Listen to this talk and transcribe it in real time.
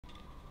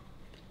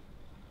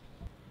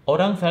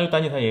Orang selalu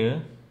tanya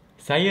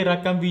saya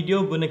rakam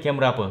video guna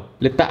kamera apa?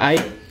 Letak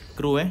air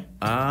kru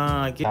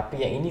okay. Tapi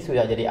yang ini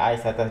sudah jadi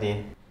ais atas dia.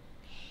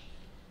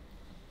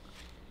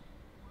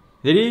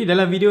 Jadi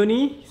dalam video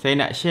ni saya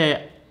nak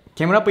share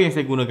kamera apa yang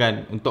saya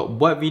gunakan untuk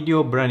buat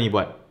video berani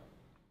buat.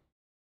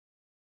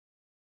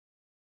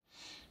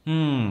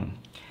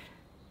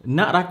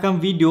 Nak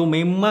rakam video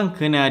memang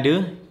kena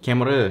ada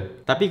kamera.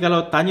 Tapi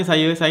kalau tanya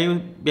saya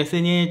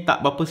biasanya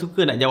tak berapa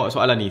suka nak jawab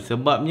soalan ni.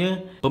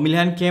 Sebabnya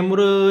pemilihan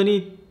kamera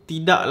ni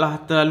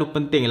tidaklah terlalu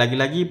penting.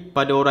 Lagi-lagi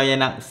pada orang yang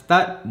nak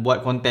start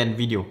buat konten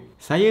video.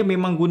 Saya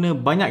memang guna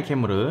banyak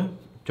kamera.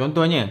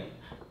 Contohnya,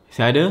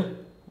 saya ada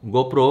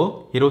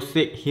GoPro Hero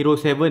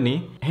 7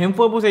 ni.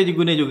 Handphone pun saya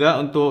guna juga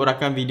untuk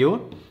rakam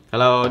video.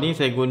 Kalau ni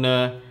saya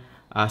guna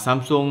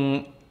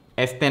Samsung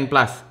S10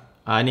 Plus.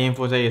 Ni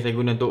handphone saya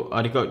guna untuk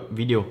record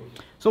video.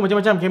 So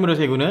macam-macam kamera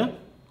saya guna.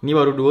 Ni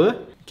baru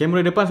 2.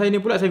 Kamera depan saya ni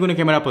pula saya guna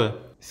kamera apa?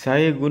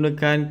 Saya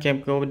gunakan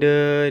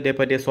camcorder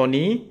daripada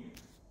Sony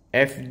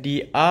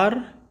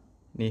FDR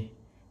ni.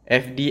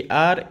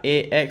 FDR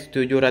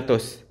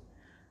AX700.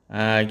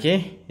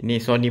 Okay, ni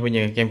Sony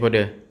punya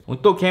camcorder.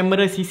 Untuk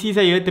kamera sisi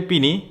saya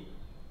tepi ni,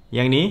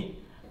 yang ni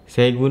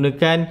saya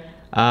gunakan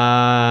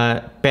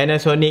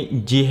Panasonic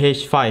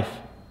GH5.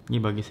 Ni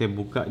bagi saya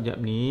buka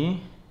jap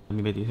ni.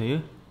 Ambil bateri saya.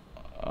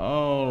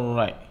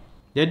 Alright.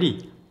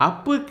 Jadi,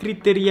 apa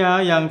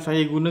kriteria yang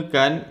saya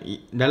gunakan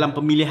dalam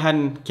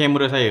pemilihan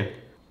kamera saya?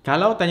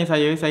 Kalau tanya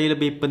saya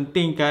lebih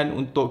pentingkan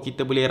untuk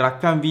kita boleh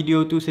rakam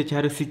video tu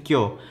secara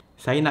secure.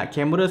 Saya nak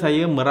kamera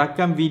saya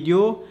merakam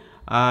video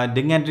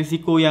dengan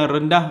risiko yang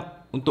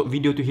rendah untuk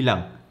video tu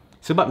hilang.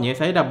 Sebabnya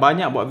saya dah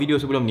banyak buat video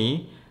sebelum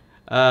ni.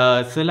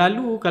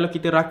 Selalu kalau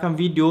kita rakam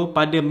video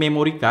pada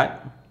memory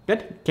card,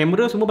 kan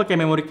kamera semua pakai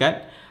memory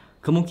card,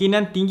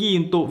 kemungkinan tinggi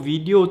untuk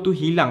video tu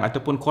hilang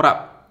ataupun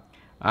korup.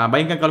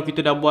 Bayangkan kalau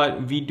kita dah buat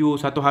video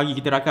 1 hari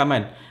kita rakam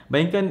kan,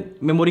 bayangkan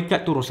memory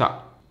card tu rosak,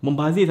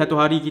 membazir 1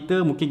 hari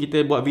kita. Mungkin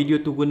kita buat video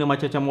tu guna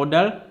macam-macam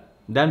modal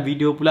dan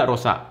video pula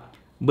rosak.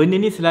 Benda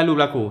ni selalu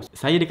berlaku.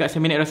 Saya dekat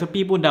seminar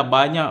resepi pun dah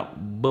banyak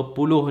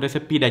berpuluh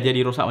resepi dah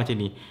jadi rosak macam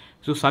ni.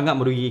 So sangat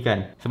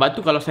merugikan. Sebab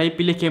tu kalau saya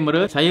pilih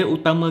kamera, saya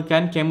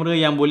utamakan kamera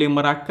yang boleh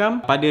merakam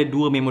pada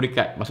 2 memory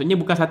card. Maksudnya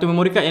bukan 1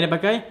 memory card yang dia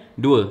pakai,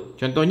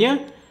 2. Contohnya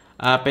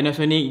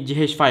Panasonic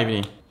GH5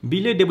 ni.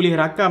 Bila dia boleh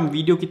rakam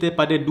video kita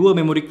pada 2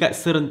 memory card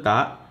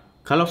serentak,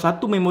 kalau 1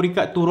 memory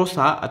card tu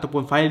rosak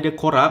ataupun file dia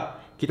korup,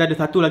 kita ada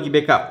 1 lagi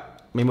backup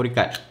memory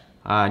card.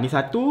 Ni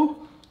 1,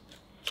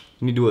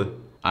 ni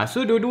 2.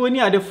 So dua-dua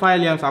ni ada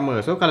file yang sama.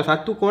 So kalau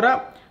 1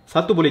 korup,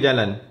 1 boleh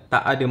jalan,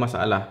 tak ada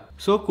masalah.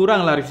 So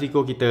kuranglah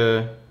risiko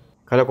kita.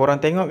 Kalau korang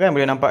tengok kan,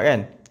 boleh nampak kan,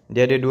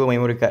 dia ada 2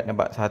 memory card.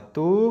 Nampak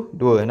 1,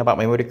 2. Nampak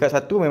memory card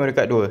 1, memory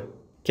card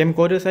 2.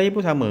 Camcorder saya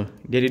pun sama.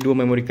 Dia ada 2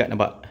 memory card,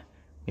 nampak.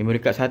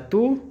 Memory card 1,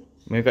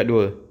 memory card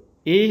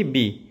 2. A, B.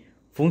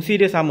 Fungsi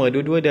dia sama.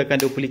 Dua-dua dia akan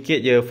duplicate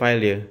je file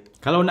dia.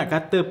 Kalau nak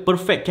kata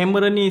perfect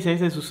kamera ni,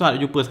 saya rasa susah nak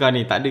jumpa sekarang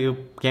ni. Tak ada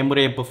kamera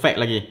yang perfect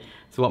lagi.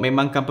 Sebab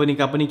memang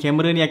company-company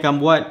kamera ni akan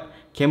buat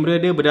kamera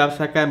dia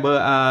berdasarkan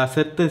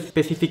certain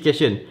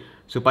specification,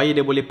 supaya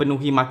dia boleh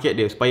penuhi market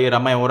dia, supaya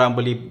ramai orang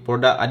beli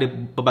produk, ada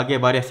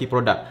pelbagai variasi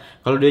produk.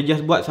 Kalau dia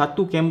just buat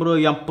satu kamera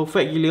yang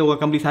perfect gila, orang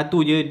akan beli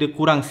satu je, dia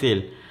kurang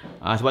sale.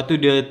 Sebab tu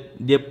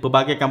dia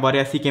pelbagaikan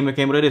variasi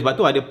kamera-kamera dia. Sebab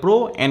tu ada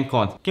pro and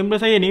cons. Kamera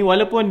saya ni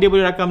walaupun dia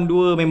boleh rakam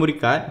 2 memory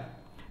card,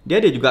 dia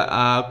ada juga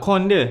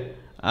con dia.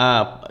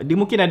 Dia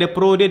mungkin ada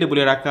pro dia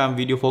boleh rakam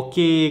video 4K,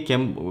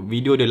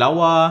 video dia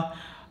lawa,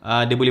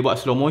 dia boleh buat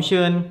slow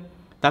motion.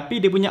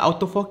 Tapi dia punya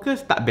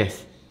autofocus tak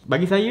best.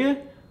 Bagi saya,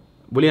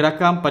 boleh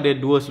rakam pada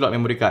 2 slot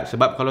memory card.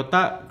 Sebab kalau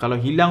tak, kalau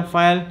hilang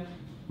file,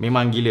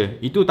 memang gila.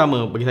 Itu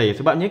utama bagi saya.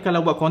 Sebabnya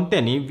kalau buat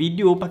konten ni,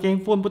 video pakai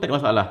handphone pun tak ada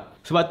masalah.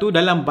 Sebab tu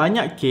dalam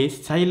banyak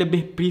case, saya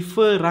lebih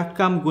prefer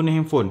rakam guna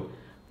handphone.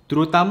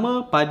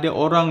 Terutama pada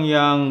orang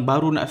yang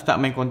baru nak start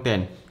main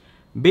konten.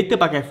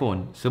 Better pakai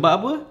phone. Sebab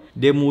apa?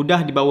 Dia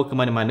mudah dibawa ke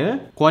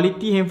mana-mana.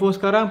 Kualiti handphone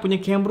sekarang punya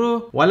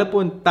kamera,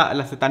 walaupun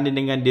taklah setanding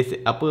dengan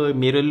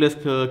mirrorless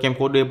ke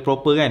camcorder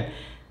proper kan,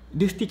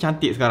 dia still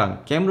cantik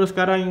sekarang. Kamera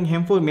sekarang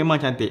handphone memang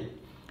cantik.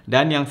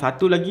 Dan yang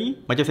satu lagi,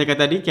 macam saya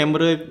kata tadi,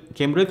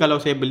 kamera kalau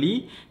saya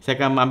beli, saya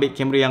akan ambil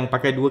kamera yang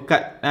pakai 2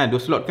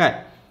 slot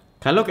card.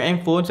 Kalau kat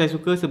handphone saya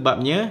suka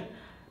sebabnya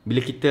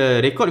bila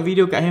kita record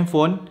video kat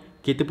handphone,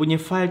 kita punya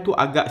file tu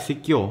agak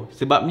secure.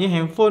 Sebabnya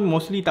handphone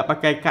mostly tak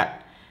pakai card.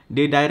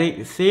 Dia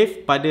direct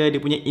save pada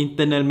dia punya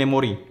internal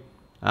memory.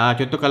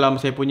 Contoh kalau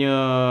saya punya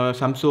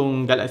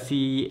Samsung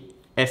Galaxy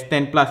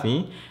S10 Plus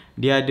ni,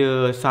 dia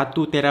ada 1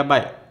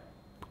 terabyte.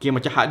 Okay,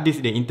 macam hard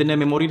disk dia, internal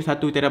memory dia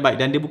 1 terabyte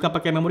dan dia bukan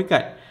pakai memory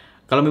card.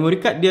 Kalau memory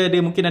card dia ada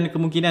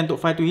kemungkinan untuk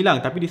file tu hilang,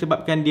 tapi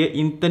disebabkan dia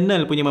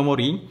internal punya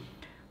memory,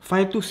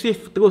 file tu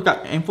save terus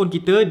kat handphone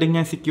kita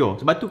dengan secure.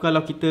 Sebab tu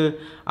kalau kita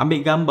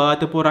ambil gambar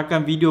ataupun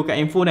rakam video kat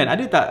handphone kan,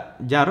 ada tak?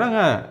 Jarang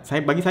lah.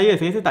 Bagi saya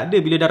rasa tak ada.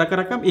 Bila dah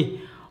rakam-rakam,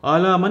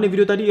 alah mana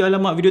video tadi,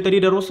 alamak video tadi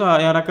dah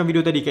rosak yang rakam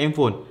video tadi kat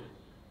handphone.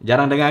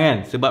 Jarang dengar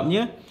kan?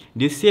 Sebabnya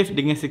dia save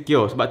dengan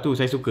secure. Sebab tu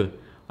saya suka.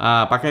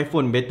 pakai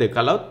phone better.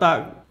 Kalau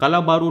tak,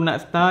 kalau baru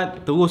nak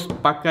start terus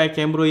pakai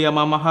kamera yang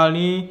mahal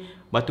ni,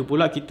 lepas tu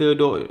pula kita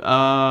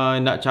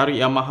nak cari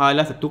yang mahal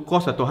lah, satu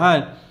kos satu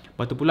hal.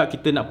 Lepas tu pula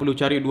kita nak perlu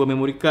cari 2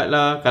 memory card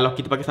lah. Kalau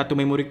kita pakai satu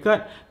memory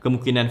card,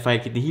 kemungkinan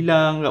file kita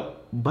hilang,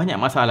 banyak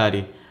masalah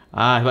dia.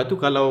 Sebab tu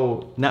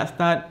kalau nak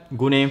start,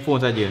 guna handphone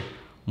saja.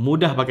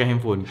 Mudah pakai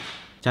handphone.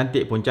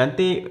 Cantik pun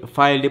cantik,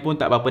 file dia pun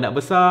tak berapa nak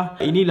besar.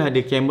 Inilah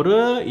dia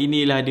kamera,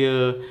 inilah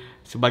dia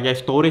sebagai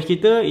storage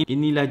kita.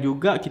 Inilah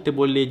juga kita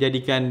boleh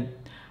jadikan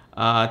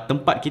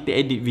tempat kita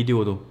edit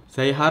video tu.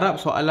 Saya harap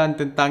soalan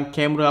tentang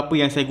kamera apa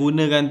yang saya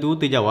gunakan tu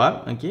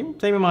terjawab. Okay?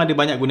 Saya memang ada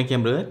banyak guna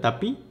kamera,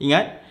 tapi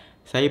ingat,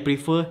 saya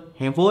prefer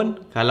handphone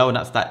kalau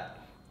nak start.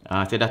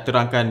 Saya dah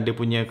terangkan dia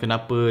punya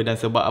kenapa dan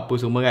sebab apa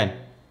semua kan.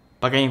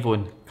 Pakai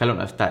handphone kalau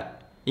nak start.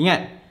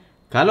 Ingat,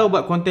 kalau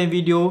buat konten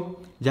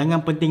video,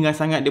 jangan pentingkan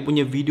sangat dia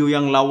punya video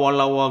yang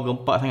lawa-lawa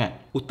gempak sangat.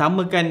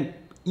 Utamakan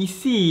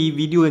isi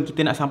video yang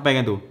kita nak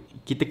sampaikan tu.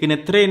 Kita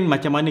kena train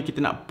macam mana kita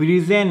nak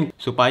present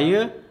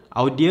supaya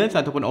audience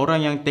ataupun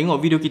orang yang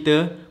tengok video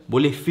kita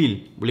boleh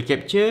feel, boleh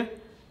capture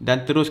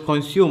dan terus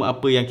consume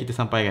apa yang kita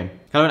sampaikan.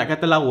 Kalau nak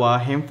kata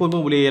lawa, handphone pun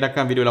boleh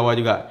rakam video lawa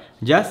juga.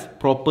 Just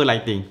proper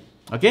lighting.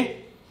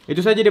 Okay? Itu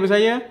saja daripada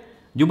saya.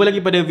 Jumpa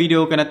lagi pada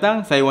video akan datang.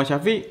 Saya Wan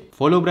Syafiq.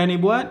 Follow berani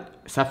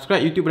buat,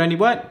 subscribe YouTube berani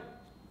buat.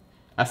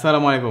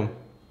 Assalamualaikum.